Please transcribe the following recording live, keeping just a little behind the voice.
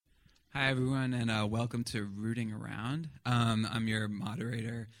Hi, everyone, and welcome to Rooting Around. I'm your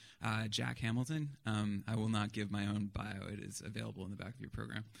moderator, Jack Hamilton. I will not give my own bio. It is available in the back of your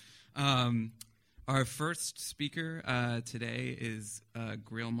program. Our first speaker today is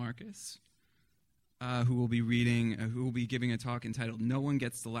Grail Marcus, who will be giving a talk entitled "No One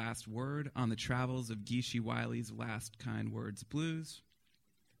Gets the Last Word" on the travels of Geeshie Wiley's Last Kind Words Blues.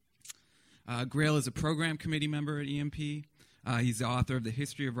 Grail is a program committee member at EMP. He's the author of The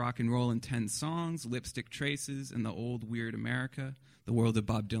History of Rock and Roll in 10 Songs, Lipstick Traces, and The Old Weird America, The World of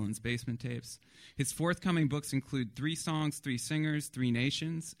Bob Dylan's Basement Tapes. His forthcoming books include 3 Songs, 3 Singers, 3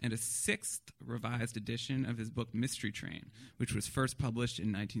 Nations, and a 6th revised edition of his book Mystery Train, which was first published in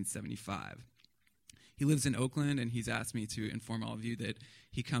 1975. He lives in Oakland, and he's asked me to inform all of you that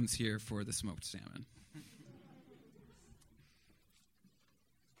he comes here for the smoked salmon.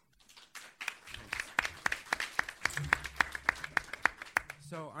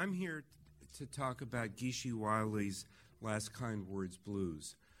 So I'm here to talk about Geeshie Wiley's Last Kind Words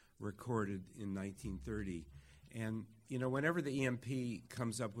Blues, recorded in 1930. And, you know, whenever the EMP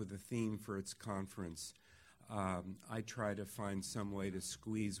comes up with a theme for its conference, I try to find some way to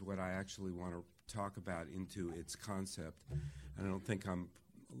squeeze what I actually want to talk about into its concept. And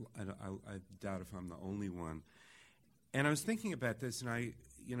I doubt if I'm the only one. And I was thinking about this, and I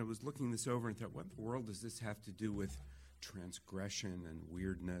was looking this over and thought, what in the world does this have to do with transgression and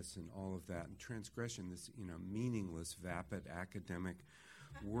weirdness and all of that? And transgression, this meaningless, vapid academic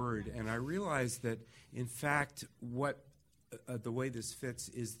word. And I realized that, in fact, what the way this fits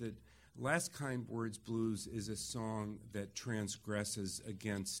is that Last Kind Words Blues is a song that transgresses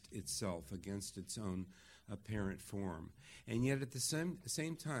against itself, against its own apparent form. And yet at the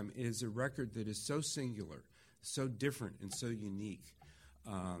same time, it is a record that is so singular, so different and so unique,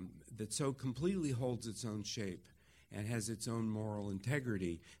 that so completely holds its own shape and has its own moral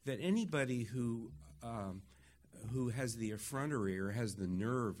integrity, that anybody who has the effrontery or has the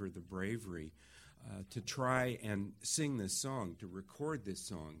nerve or the bravery to try and sing this song, to record this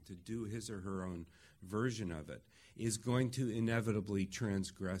song, to do his or her own version of it, is going to inevitably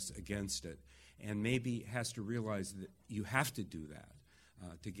transgress against it, and maybe has to realize that you have to do that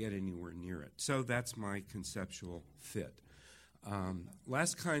to get anywhere near it. So that's my conceptual fit.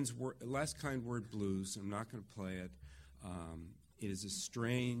 Last Kind Word Blues, I'm not going to play it. It is a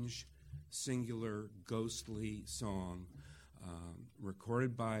strange, singular, ghostly song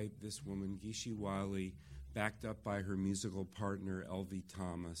recorded by this woman, Geeshie Wiley, backed up by her musical partner, L.V.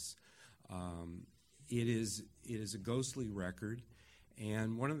 Thomas. It is a ghostly record,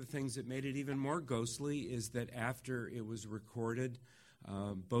 and one of the things that made it even more ghostly is that after it was recorded,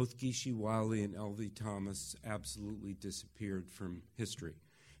 both Geeshie Wiley and L.V. Thomas absolutely disappeared from history,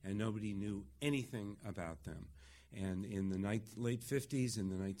 and nobody knew anything about them. And in the late 50s, in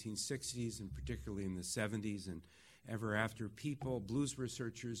the 1960s, and particularly in the 70s and ever after, blues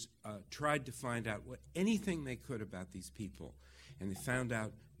researchers, tried to find out anything they could about these people, and they found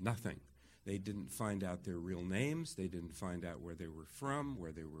out nothing. They didn't find out their real names. They didn't find out where they were from,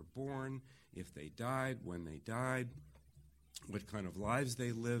 where they were born, if they died, when they died, what kind of lives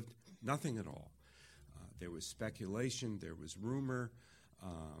they lived, nothing at all. There was speculation, there was rumor,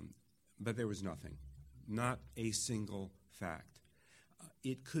 but there was nothing. Not a single fact.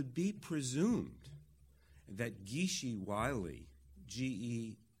 It could be presumed that Geeshie Wiley,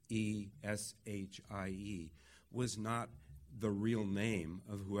 Geeshie, was not the real name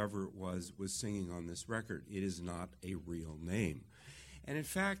of whoever it was singing on this record. It is not a real name. And in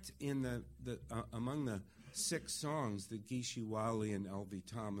fact, in among the 6 songs that Geeshie Wiley and L.V.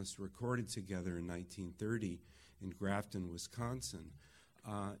 Thomas recorded together in 1930 in Grafton, Wisconsin,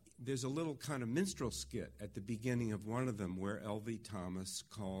 there's a little kind of minstrel skit at the beginning of one of them where L.V. Thomas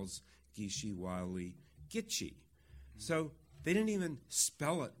calls Geeshie Wiley Gitchie. So they didn't even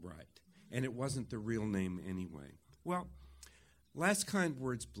spell it right, and it wasn't the real name anyway. Well, Last Kind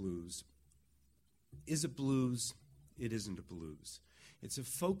Words Blues is a blues. It isn't a blues. It's a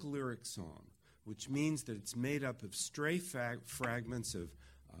folk lyric song, which means that it's made up of stray fragments of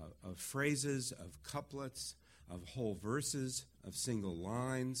phrases, of couplets, of whole verses, of single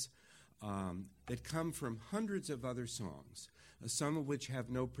lines that come from hundreds of other songs, some of which have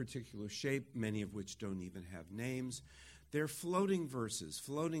no particular shape, many of which don't even have names. They're floating verses,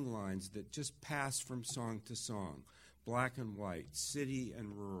 floating lines that just pass from song to song, black and white, city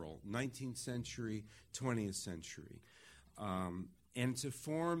and rural, 19th century, 20th century. And it's a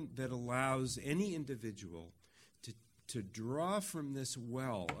form that allows any individual to draw from this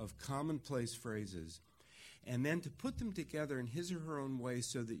well of commonplace phrases and then to put them together in his or her own way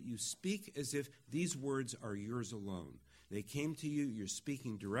so that you speak as if these words are yours alone. They came to you. You're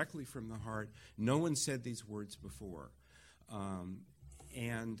speaking directly from the heart. No one said these words before.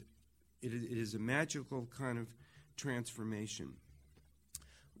 And it is a magical kind of transformation.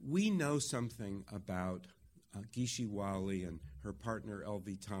 We know something about Geeshie Wiley and her partner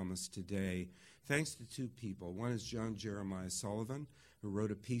L.V. Thomas today, thanks to two people. One is John Jeremiah Sullivan, who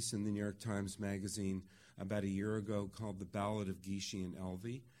wrote a piece in the New York Times Magazine about a year ago called The Ballad of Geeshie and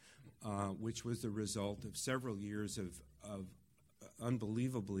L.V., which was the result of several years of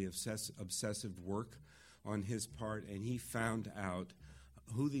unbelievably obsessive work on his part, and he found out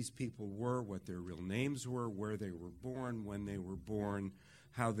who these people were, what their real names were, where they were born, when they were born,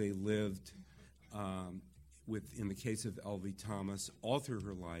 how they lived, in the case of L.V. Thomas, all through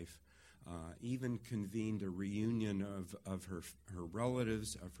her life, even convened a reunion of her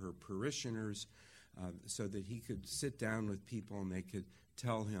relatives, of her parishioners, so that he could sit down with people and they could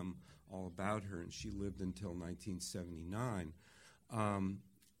tell him all about her, and she lived until 1979.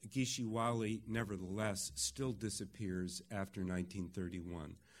 Geeshie Wiley, nevertheless, still disappears after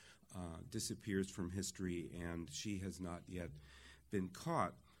 1931, disappears from history, and she has not yet been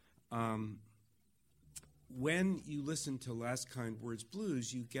caught. When you listen to Last Kind Words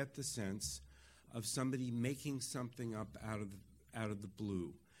Blues, you get the sense of somebody making something up out of the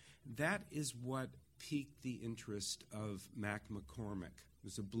blue. That is what piqued the interest of Mac McCormick, who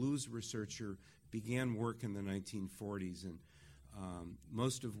was a blues researcher, began work in the 1940s, and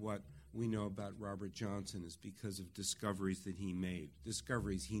most of what we know about Robert Johnson is because of discoveries that he made,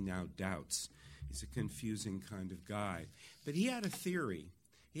 discoveries he now doubts. He's a confusing kind of guy. But he had a theory.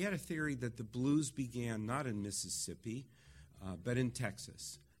 He had a theory that the blues began not in Mississippi, but in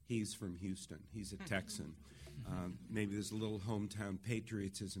Texas. He's from Houston. He's a Texan. Maybe there's a little hometown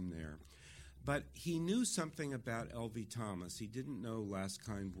patriotism there. But he knew something about L.V. Thomas. He didn't know Last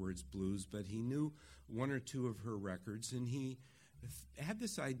Kind Words Blues, but he knew one or two of her records, and he had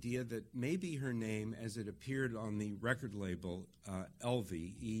this idea that maybe her name, as it appeared on the record label,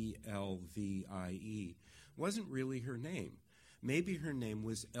 Elvie, E-L-V-I-E, wasn't really her name. Maybe her name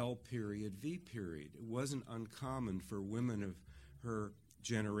was L.V. It wasn't uncommon for women of her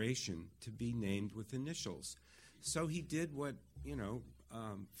generation to be named with initials. So he did what,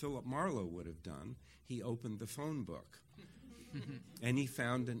 Philip Marlowe would have done. He opened the phone book, and he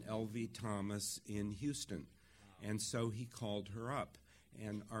found an L.V. Thomas in Houston. And so he called her up.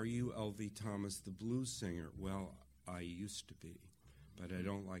 And are you L.V. Thomas, the blues singer? Well, I used to be, but I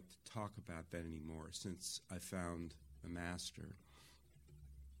don't like to talk about that anymore since I found the master,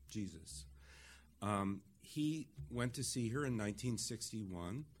 Jesus. He went to see her in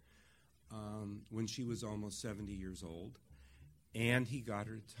 1961 when she was almost 70 years old, and he got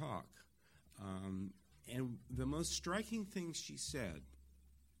her to talk. And the most striking thing she said,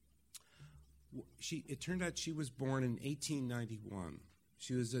 it turned out she was born in 1891.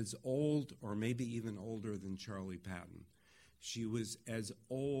 She was as old or maybe even older than Charlie Patton. She was as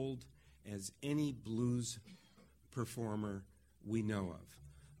old as any blues performer we know of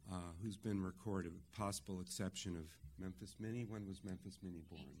who's been recorded, with possible exception of Memphis Minnie. When was Memphis Minnie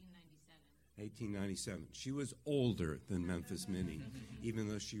born? 1897. She was older than Memphis Minnie, even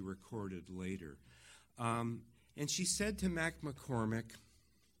though she recorded later. And she said to Mac McCormick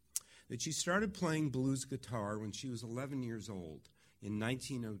that she started playing blues guitar when she was 11 years old in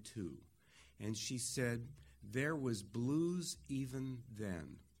 1902. And she said, there was blues even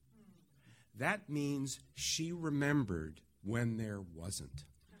then. That means she remembered when there wasn't.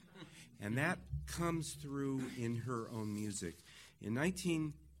 And that comes through in her own music. In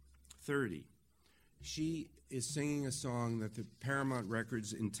 1930, she is singing a song that the Paramount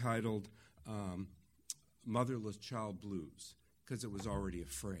Records entitled Motherless Child Blues, because it was already a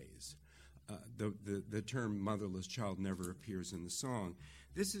phrase. The term motherless child never appears in the song.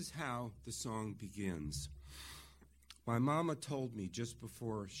 This is how the song begins. My mama told me just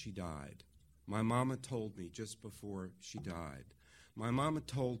before she died. My mama told me just before she died. My mama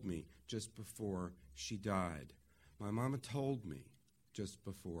told me just before she died. My mama told me just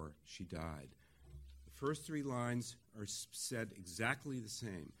before she died. The first three lines are said exactly the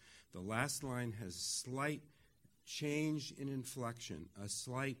same. The last line has a slight change in inflection, a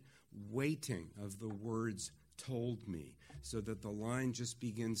slight weighting of the words told me, so that the line just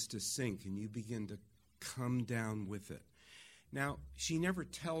begins to sink and you begin to come down with it. Now, she never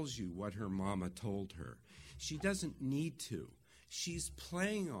tells you what her mama told her. She doesn't need to. She's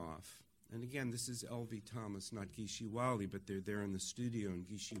playing off, and again, this is L.V. Thomas, not Geeshie Wiley, but they're there in the studio, and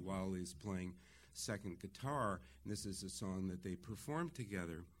Geeshie Wiley is playing second guitar, and this is a song that they performed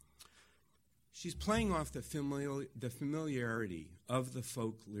together. She's playing off the familiarity of the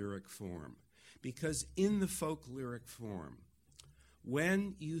folk lyric form, Because in the folk lyric form,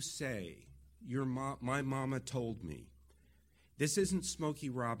 when you say, my mama told me, this isn't Smokey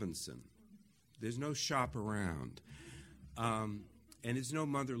Robinson. There's no shop around. And it's no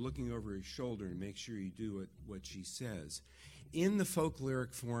mother looking over his shoulder to make sure you do what she says. In the folk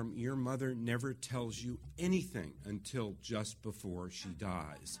lyric form, your mother never tells you anything until just before she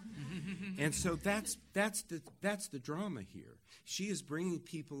dies. And so that's the drama here. She is bringing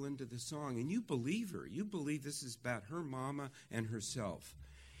people into the song, and you believe her. You believe this is about her mama and herself.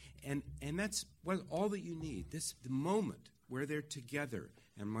 And that's all that you need, the moment where they're together,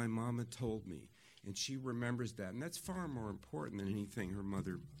 and my mama told me. And she remembers that, and that's far more important than anything her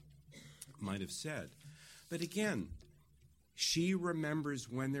mother might have said. But again, she remembers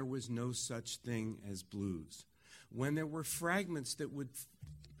when there was no such thing as blues, when there were fragments that would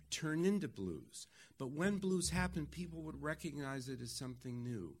turn into blues. But when blues happened, people would recognize it as something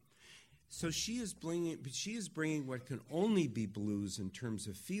new. So she is bringing what can only be blues in terms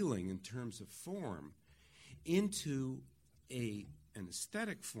of feeling, in terms of form, into an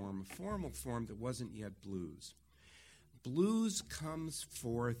aesthetic form, a formal form that wasn't yet blues. Blues comes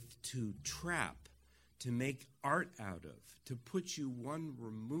forth to trap, to make art out of, to put you one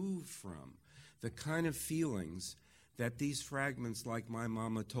remove from the kind of feelings that these fragments, like my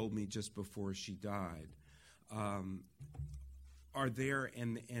mama told me just before she died, are there,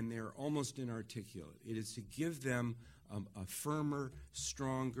 and they're almost inarticulate. It is to give them a firmer,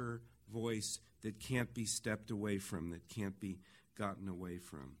 stronger voice that can't be stepped away from, that can't be gotten away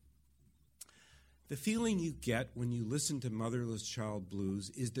from. The feeling you get when you listen to Motherless Child blues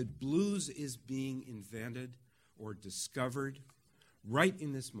is that blues is being invented or discovered right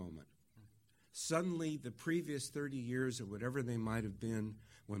in this moment. Suddenly, the previous 30 years or whatever they might have been,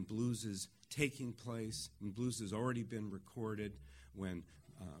 when blues is taking place, when blues has already been recorded, when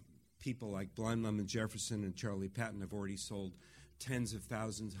people like Blind Lemon Jefferson and Charlie Patton have already sold tens of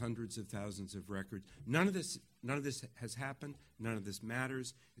thousands, hundreds of thousands of records. None of this has happened. None of this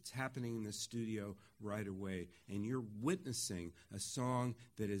matters. It's happening in the studio right away. And you're witnessing a song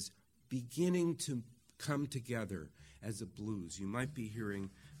that is beginning to come together as a blues. You might be hearing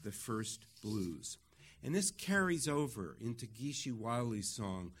the first blues. And this carries over into Geeshie Wiley's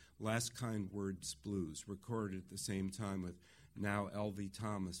song, Last Kind Words Blues, recorded at the same time with now L.V.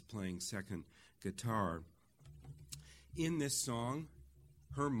 Thomas playing second guitar. In this song,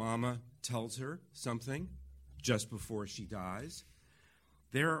 her mama tells her something just before she dies.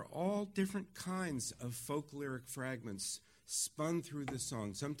 There are all different kinds of folk lyric fragments spun through the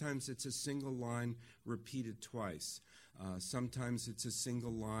song. Sometimes it's a single line repeated twice. Sometimes it's a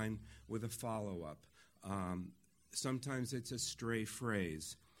single line with a follow-up. Sometimes it's a stray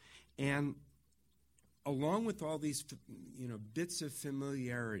phrase. And along with all these bits of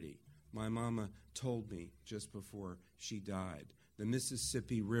familiarity, my mama told me just before she died, the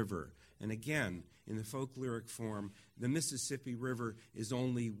Mississippi River. And again, in the folk lyric form, the Mississippi River is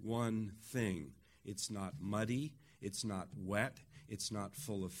only one thing. It's not muddy, it's not wet, it's not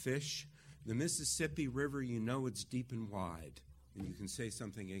full of fish. The Mississippi River, you know it's deep and wide. And you can say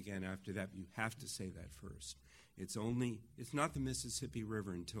something again after that, but you have to say that first. It's not the Mississippi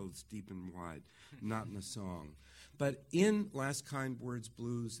River until it's deep and wide, not in a song. But in Last Kind Words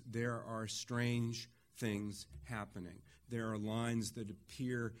Blues, there are strange things happening. There are lines that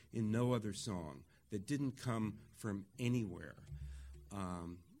appear in no other song, that didn't come from anywhere.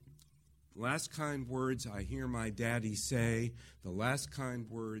 Last kind words I hear my daddy say, the last kind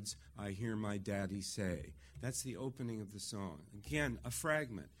words I hear my daddy say. That's the opening of the song. Again, a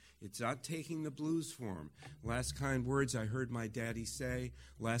fragment. It's not taking the blues form. Last kind words I heard my daddy say,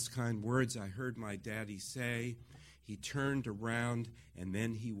 last kind words I heard my daddy say. He turned around and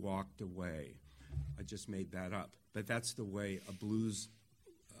then he walked away. I just made that up. But that's the way a blues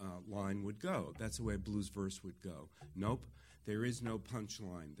line would go. That's the way a blues verse would go. Nope. There is no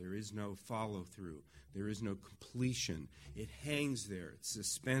punchline. There is no follow-through. There is no completion. It hangs there. It's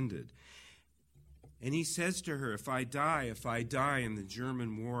suspended. And he says to her, if I die in the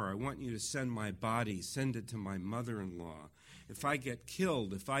German war, I want you to send my body, send it to my mother-in-law. If I get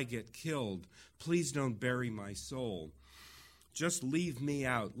killed, please don't bury my soul. Just leave me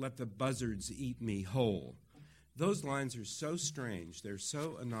out. Let the buzzards eat me whole. Those lines are so strange. They're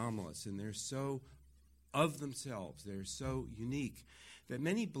so anomalous, and they're so of themselves. They're so unique that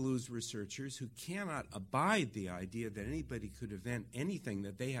many blues researchers who cannot abide the idea that anybody could invent anything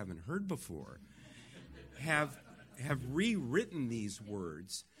that they haven't heard before have rewritten these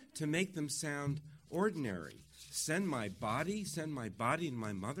words to make them sound ordinary. Send my body to my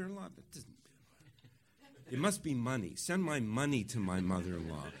mother-in-law? It must be money. Send my money to my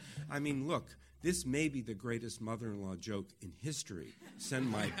mother-in-law. I mean, look, This may be the greatest mother-in-law joke in history. Send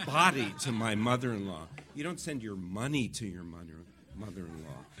my body to my mother-in-law. You don't send your money to your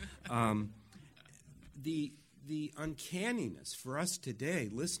mother-in-law. The uncanniness for us today,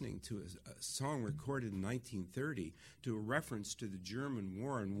 listening to a song recorded in 1930 to a reference to the German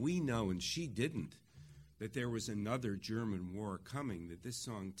war, and we know, and she didn't, that there was another German war coming, that this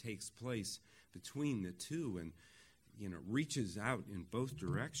song takes place between the two and, reaches out in both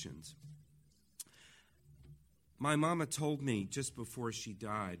directions. My mama told me just before she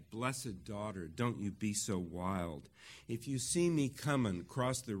died, "Blessed daughter, don't you be so wild. If you see me coming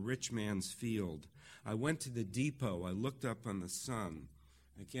across the rich man's field, I went to the depot, I looked up on the sun."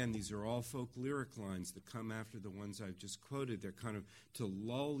 Again, these are all folk lyric lines that come after the ones I've just quoted. They're kind of to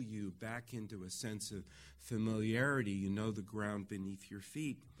lull you back into a sense of familiarity. You know the ground beneath your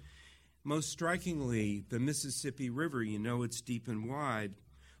feet. Most strikingly, the Mississippi River, you know it's deep and wide.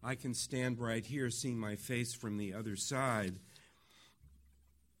 I can stand right here, see my face from the other side.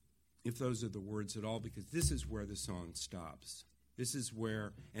 If those are the words at all, because this is where the song stops. This is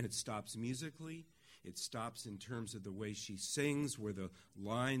where, and it stops musically. It stops in terms of the way she sings, where the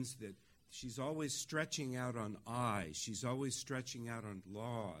lines that she's always stretching out on I. She's always stretching out on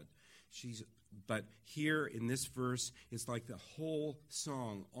laud. But here in this verse, it's like the whole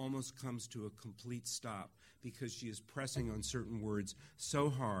song almost comes to a complete stop because she is pressing on certain words so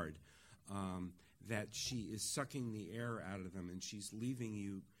hard that she is sucking the air out of them, and she's leaving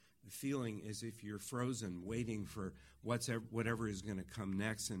you feeling as if you're frozen, waiting for whatever is going to come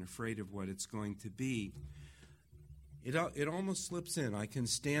next and afraid of what it's going to be. It almost slips in. I can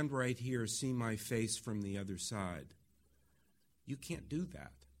stand right here, see my face from the other side. You can't do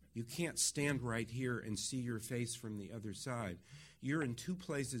that. You can't stand right here and see your face from the other side. You're in two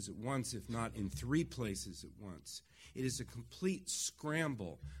places at once, if not in three places at once. It is a complete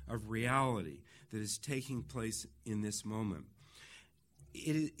scramble of reality that is taking place in this moment.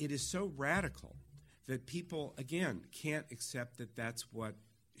 It is so radical that people, again, can't accept that that's what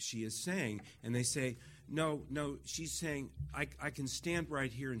she is saying. And they say, no, she's saying, I can stand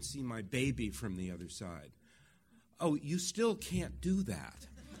right here and see my baby from the other side. Oh, you still can't do that.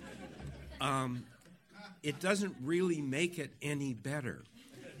 It doesn't really make it any better.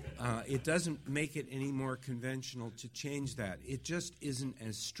 It doesn't make it any more conventional to change that. It just isn't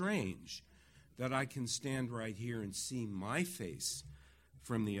as strange that I can stand right here and see my face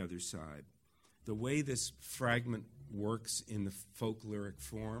from the other side. The way this fragment works in the folk lyric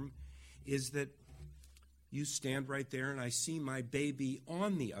form is that you stand right there and I see my baby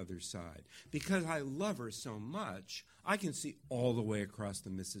on the other side. Because I love her so much, I can see all the way across the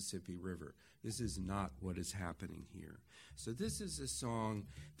Mississippi River. This is not what is happening here. So this is a song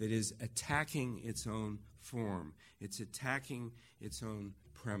that is attacking its own form. It's attacking its own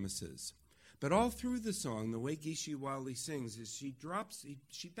premises. But all through the song, the way Geeshie Wiley sings is she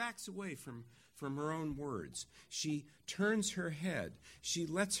backs away from her own words. She turns her head. She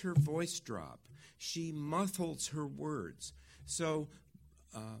lets her voice drop. She muffles her words. So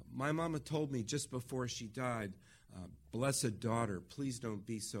my mama told me just before she died, "Blessed daughter, please don't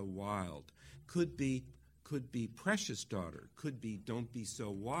be so wild." Could be precious daughter. Could be don't be so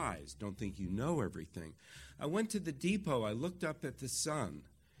wise. Don't think you know everything. I went to the depot. I looked up at the sun.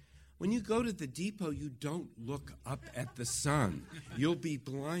 When you go to the depot, you don't look up at the sun. You'll be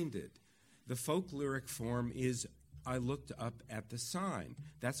blinded. The folk lyric form is, I looked up at the sign.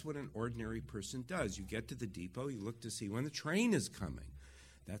 That's what an ordinary person does. You get to the depot, you look to see when the train is coming.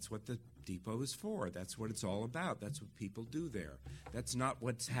 That's what the depot is for. That's what it's all about. That's what people do there. That's not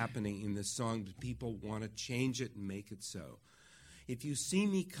what's happening in this song, but people want to change it and make it so. If you see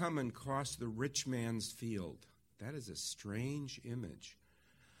me coming across the rich man's field, that is a strange image.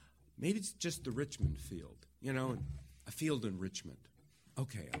 Maybe it's just the Richmond field, a field in Richmond.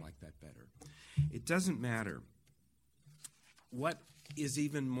 Okay, I like that better. It doesn't matter. What is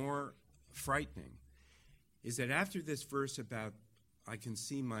even more frightening is that after this verse about I can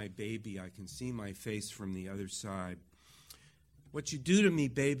see my baby, I can see my face from the other side, what you do to me,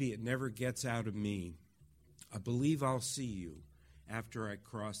 baby, it never gets out of me. I believe I'll see you after I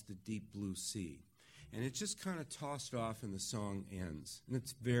cross the deep blue sea. And it's just kind of tossed off and the song ends. And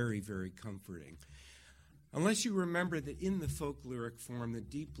it's very, very comforting. Unless you remember that in the folk lyric form, the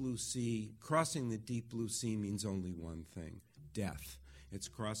deep blue sea, crossing the deep blue sea means only one thing, death. It's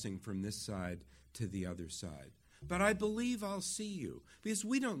crossing from this side to the other side. But I believe I'll see you. Because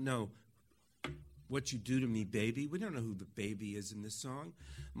we don't know what you do to me, baby. We don't know who the baby is in this song.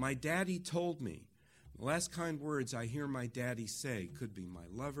 My daddy told me. The last kind words I hear my daddy say could be my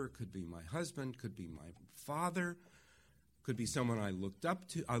lover, could be my husband, could be my father, could be someone I look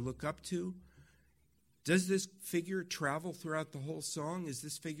up to. Does this figure travel throughout the whole song? Is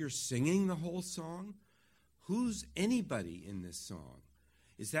this figure singing the whole song? Who's anybody in this song?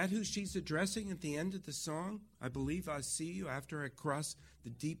 Is that who she's addressing at the end of the song? I believe I see you after I cross the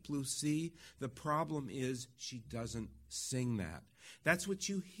deep blue sea. The problem is she doesn't sing that. That's what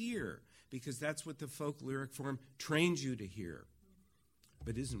you hear, because that's what the folk lyric form trains you to hear.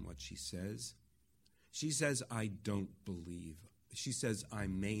 But isn't what she says. She says, I don't believe. She says, I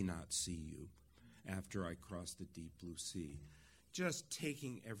may not see you after I cross the deep blue sea. Just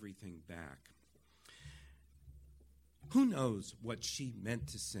taking everything back. Who knows what she meant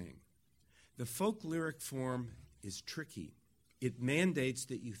to sing? The folk lyric form is tricky. It mandates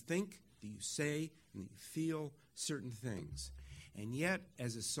that you think, that you say, and that you feel certain things. And yet,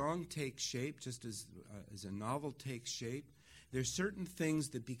 as a song takes shape, just as a novel takes shape, there's certain things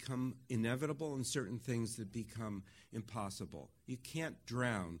that become inevitable and certain things that become impossible. You can't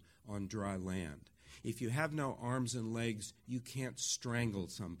drown on dry land. If you have no arms and legs, you can't strangle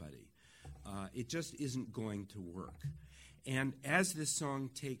somebody. It just isn't going to work. And as this song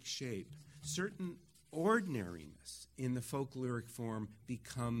takes shape, certain ordinariness in the folk lyric form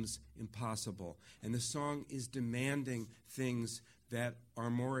becomes impossible. And the song is demanding things that are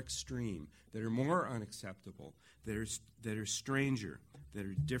more extreme, that are more unacceptable, that are stranger, that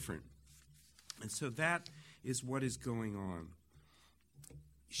are different. And so that is what is going on.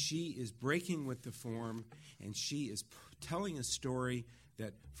 She is breaking with the form, and she is telling a story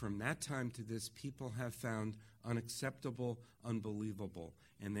that from that time to this, people have found unacceptable, unbelievable,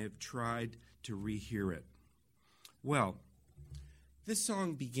 and they've tried to rehear it. Well, this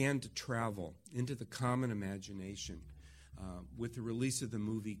song began to travel into the common imagination with the release of the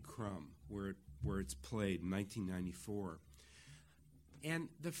movie Crumb, where it's played in 1994. And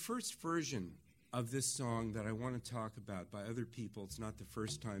the first version of this song that I want to talk about by other people, it's not the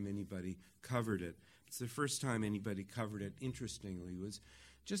first time anybody covered it. It's the first time anybody covered it, interestingly, was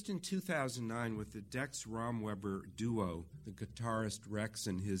just in 2009 with the Dex Romweber duo, the guitarist Rex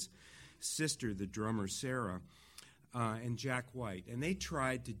and his sister, the drummer Sarah, and Jack White. And they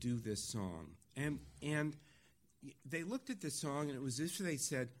tried to do this song. And they looked at this song, and it was as if they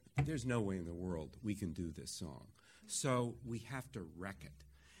said, there's no way in the world we can do this song. So we have to wreck it.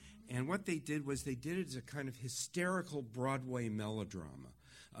 And what they did was they did it as a kind of hysterical Broadway melodrama.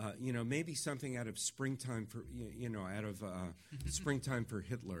 Maybe something out of Springtime for, Springtime for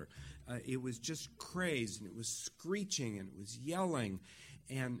Hitler. It was just crazed, and it was screeching, and it was yelling.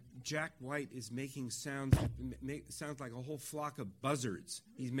 And Jack White is making sounds like a whole flock of buzzards.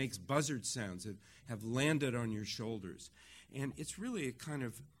 He makes buzzard sounds that have landed on your shoulders. And it's really a kind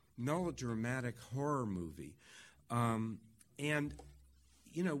of melodramatic horror movie.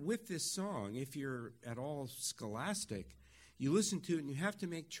 With this song, if you're at all scholastic, you listen to it and you have to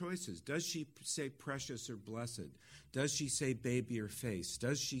make choices. Does she say precious or blessed? Does she say baby or face?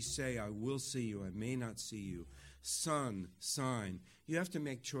 Does she say I will see you, I may not see you? Sun, sign. You have to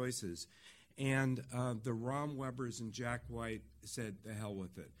make choices. And the Romwebers and Jack White said, the hell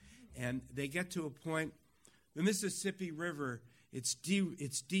with it. And they get to a point, the Mississippi River, it's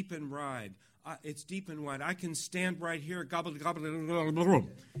deep and wide. It's deep and wide. I can stand right here, gobble, gobble, gobble.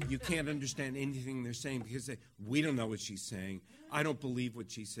 You can't understand anything they're saying because we don't know what she's saying. I don't believe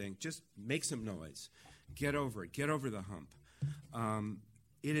what she's saying. Just make some noise. Get over it. Get over the hump.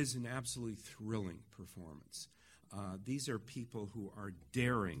 It is an absolutely thrilling performance. These are people who are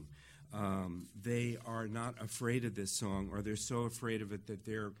daring. They are not afraid of this song, or they're so afraid of it that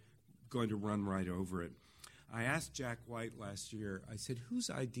they're going to run right over it. I asked Jack White last year, I said, whose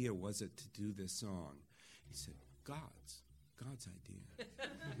idea was it to do this song? He said, God's idea.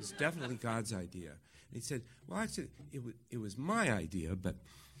 It was definitely God's idea. And he said, well, actually, it was my idea, but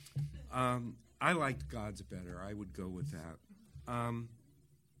I liked God's better. I would go with that.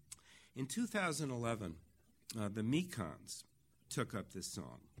 In 2011, the Mekons took up this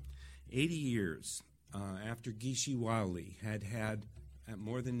song. 80 years after Geeshie Wiley had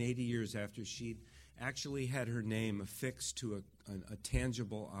more than 80 years after she'd actually had her name affixed to a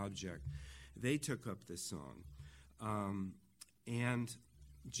tangible object, they took up this song. And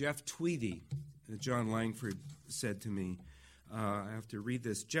Jeff Tweedy, John Langford said to me, I have to read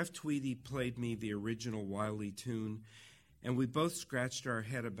this, Jeff Tweedy played me the original Wiley tune, and we both scratched our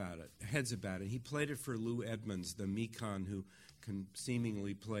heads about it. He played it for Lou Edmonds, the Mekon who can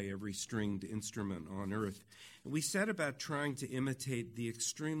seemingly play every stringed instrument on earth. And we set about trying to imitate the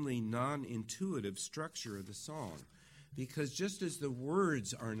extremely non-intuitive structure of the song, because just as the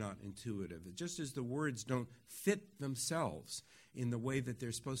words are not intuitive, just as the words don't fit themselves, in the way that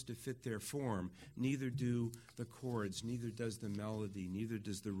they're supposed to fit their form. Neither do the chords, neither does the melody, neither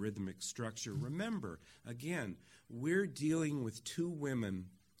does the rhythmic structure. Remember, again, we're dealing with two women,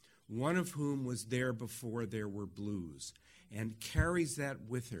 one of whom was there before there were blues, and carries that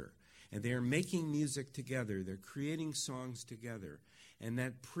with her. And they're making music together. They're creating songs together. And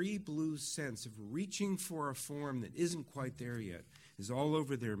that pre-blues sense of reaching for a form that isn't quite there yet is all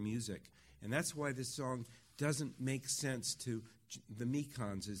over their music. And that's why this song doesn't make sense to the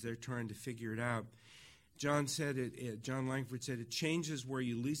Mekons as they're trying to figure it out. John Langford said, it changes where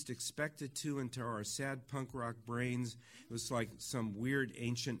you least expect it to into our sad punk rock brains. It was like some weird,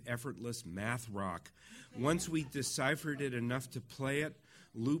 ancient, effortless math rock. Once we deciphered it enough to play it,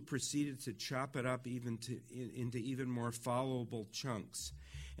 Lou proceeded to chop it up into even more followable chunks.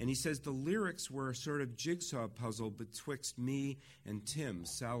 And he says the lyrics were a sort of jigsaw puzzle betwixt me and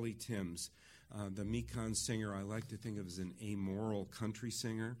Timms, Sally Timms, the Mekon singer I like to think of as an amoral country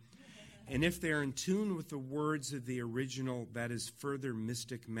singer. And if they're in tune with the words of the original, that is further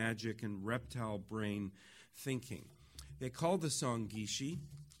mystic magic and reptile brain thinking. They call the song Geeshie,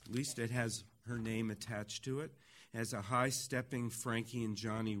 at least it has her name attached to it. It has a high-stepping Frankie and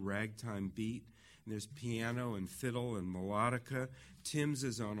Johnny ragtime beat. And there's piano and fiddle and melodica. Timms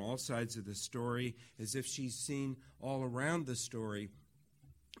is on all sides of the story, as if she's seen all around the story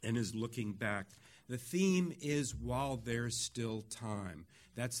and is looking back. The theme is while there's still time.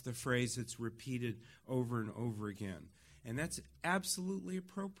 That's the phrase that's repeated over and over again. And that's absolutely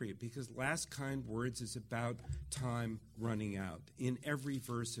appropriate because Last Kind Words is about time running out. In every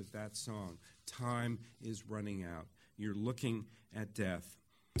verse of that song, time is running out. You're looking at death.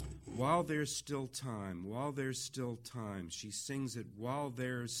 While there's still time, while there's still time. She sings it while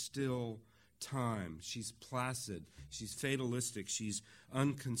there's still time. She's placid. She's fatalistic. She's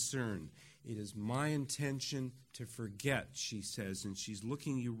unconcerned. It is my intention to forget, she says, and she's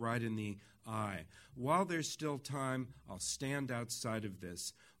looking you right in the eye. While there's still time, I'll stand outside of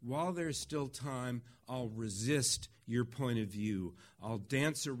this. While there's still time, I'll resist your point of view. I'll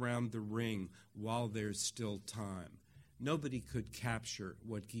dance around the ring while there's still time. Nobody could capture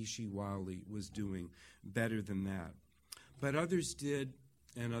what Geeshie Wiley was doing better than that. But others did,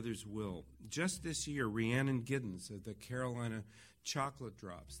 and others will. Just this year, Rhiannon Giddens of the Carolina Chocolate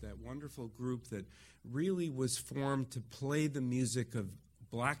Drops, that wonderful group that really was formed to play the music of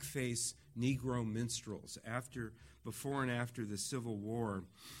blackface Negro minstrels before and after the Civil War.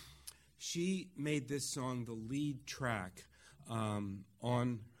 She made this song the lead track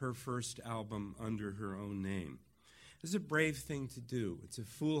on her first album under her own name. It's a brave thing to do. It's a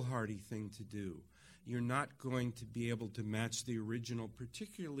foolhardy thing to do. You're not going to be able to match the original,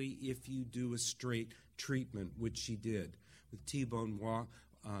 particularly if you do a straight treatment, which she did with T-Bone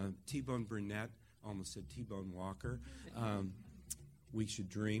Burnett, almost said T-Bone Walker. We should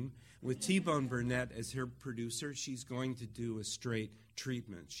dream. With T-Bone Burnett as her producer, she's going to do a straight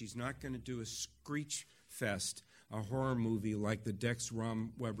treatment. She's not going to do a screech fest, a horror movie like the Dex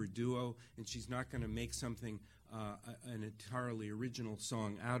Rom-Weber duo, and she's not going to make something, an entirely original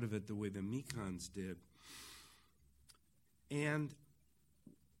song out of it the way the Mekons did. And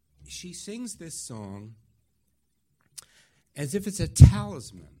she sings this song as if it's a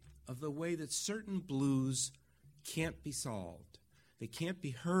talisman of the way that certain blues can't be solved. They can't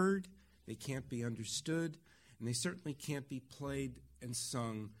be heard, they can't be understood, and they certainly can't be played and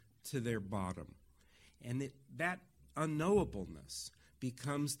sung to their bottom. And that unknowableness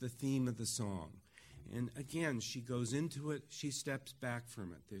becomes the theme of the song. And again, she goes into it, she steps back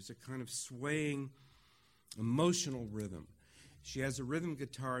from it. There's a kind of swaying, emotional rhythm. She has a rhythm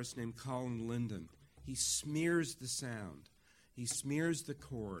guitarist named Colin Linden. He smears the sound. He smears the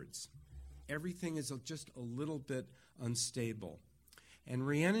chords. Everything is just a little bit unstable. And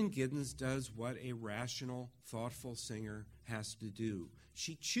Rhiannon Giddens does what a rational, thoughtful singer has to do.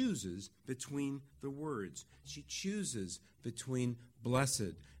 She chooses between the words. She chooses between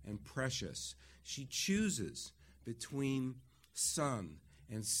blessed and precious. She chooses between sun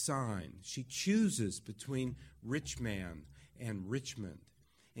and sign. She chooses between rich man and Richmond.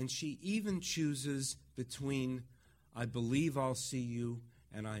 And she even chooses between I believe I'll see you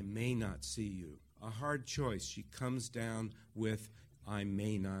and I may not see you. A hard choice. She comes down with I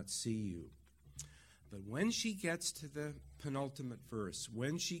may not see you. But when she gets to the penultimate verse,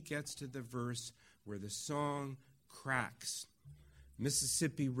 when she gets to the verse where the song cracks,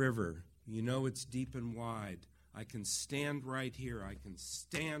 Mississippi River, you know it's deep and wide. I can stand right here. I can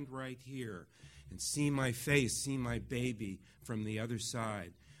stand right here and see my face, see my baby from the other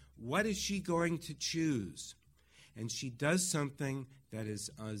side. What is she going to choose? And she does something that is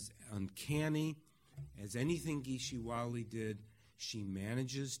as uncanny as anything Geeshie Wiley did. she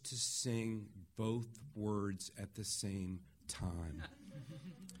manages to sing both words at the same time.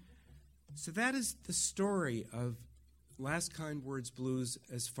 So that is the story of Last Kind Words Blues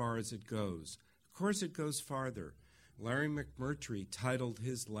as far as it goes. Of course, it goes farther. Larry McMurtry titled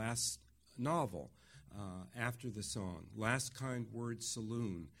his last novel after the song, Last Kind Words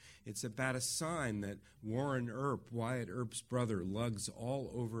Saloon. It's about a sign that Warren Earp, Wyatt Earp's brother, lugs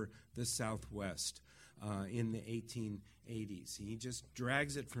all over the Southwest in the 1880s. He just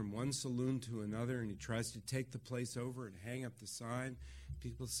drags it from one saloon to another, and he tries to take the place over and hang up the sign.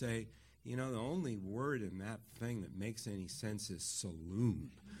 People say, you know, the only word in that thing that makes any sense is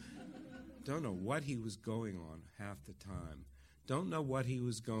saloon. Don't know what he was going on half the time. Don't know what he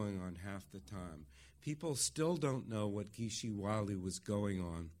was going on half the time. People still don't know what Geeshie Wiley was going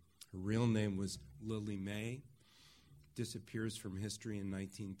on. Her real name was Lily May. Disappears from history in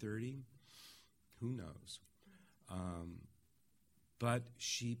 1930. Who knows? But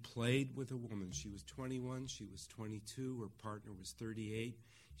she played with a woman. She was 21. She was 22. Her partner was 38.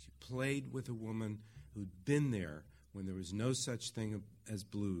 She played with a woman who'd been there when there was no such thing as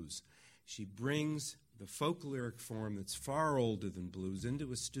blues. She brings the folk lyric form that's far older than blues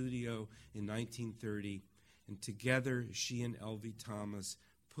into a studio in 1930, and together she and Elvie Thomas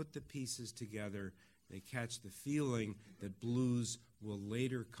put the pieces together. They catch the feeling that blues will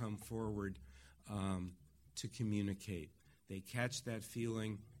later come forward to communicate. They catch that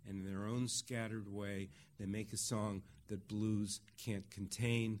feeling, and in their own scattered way, they make a song that blues can't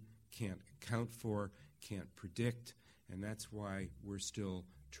contain, can't account for, can't predict, and that's why we're still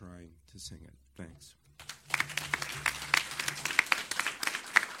trying to sing it. Thanks.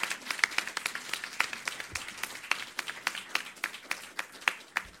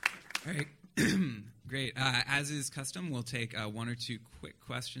 All right. Great. As is custom, we'll take one or two quick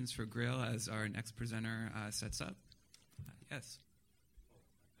questions for Grill as our next presenter sets up. Yes.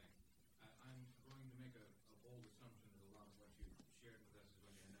 I'm going to make a bold assumption that a lot of what you shared with us is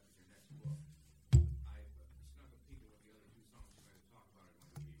going to end up in your next book. I snuck a peek at what the other two songs you're going to talk about are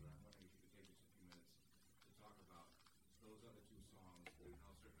going to be, but I'm wondering if you could take just a few minutes to talk about those other two songs and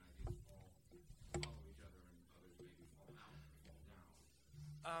how certain ideas follow each other and others maybe fall out or fall down.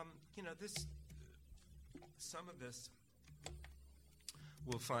 Some of this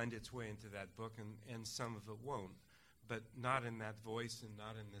will find its way into that book, and some of it won't. But not in that voice and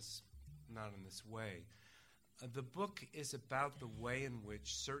not in this way. The book is about the way in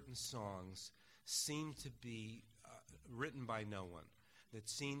which certain songs seem to be written by no one, that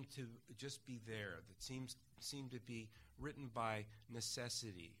seem to just be there, that seem to be written by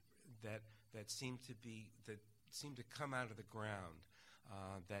necessity, that seem to come out of the ground,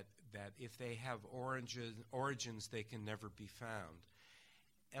 that if they have origins, they can never be found.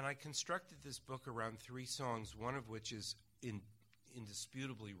 And I constructed this book around three songs, one of which is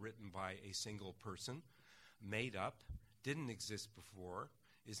indisputably written by a single person, made up, didn't exist before,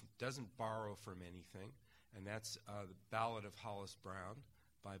 doesn't borrow from anything, and that's the Ballad of Hollis Brown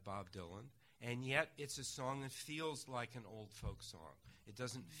by Bob Dylan. And yet it's a song that feels like an old folk song. It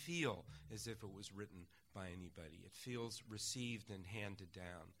doesn't feel as if it was written by anybody. It feels received and handed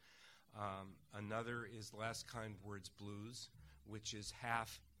down. Another is Last Kind Words Blues, which is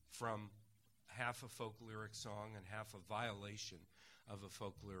half a folk lyric song and half a violation of a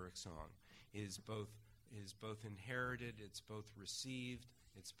folk lyric song. It is both inherited, it's both received,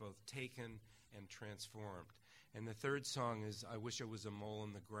 it's both taken and transformed. And the third song is I Wish I Was a Mole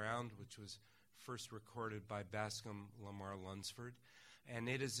in the Ground, which was first recorded by Bascom Lamar Lunsford. And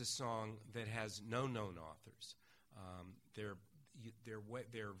it is a song that has no known authors. There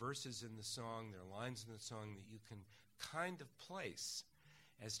are verses in the song, there are lines in the song that you can kind of place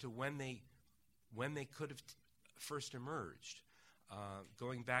as to when they could have first emerged,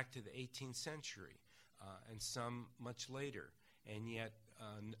 going back to the 18th century, and some much later. And yet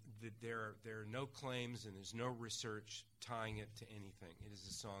there are no claims and there's no research tying it to anything. It is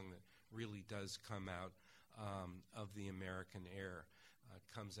a song that really does come out of the American air.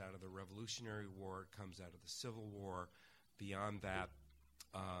 It comes out of the Revolutionary War, it comes out of the Civil War. Beyond that,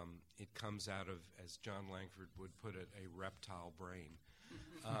 it comes out of, as John Langford would put it, a reptile brain.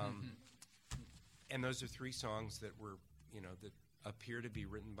 And those are three songs that that appear to be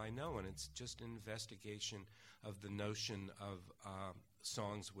written by no one. It's just an investigation of the notion of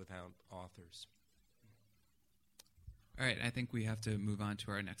songs without authors. All right, I think we have to move on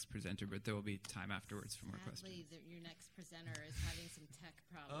to our next presenter, but there will be time afterwards for more questions. Your next presenter is having some tech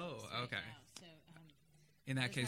problems. Oh, okay. Right now, so, in that case,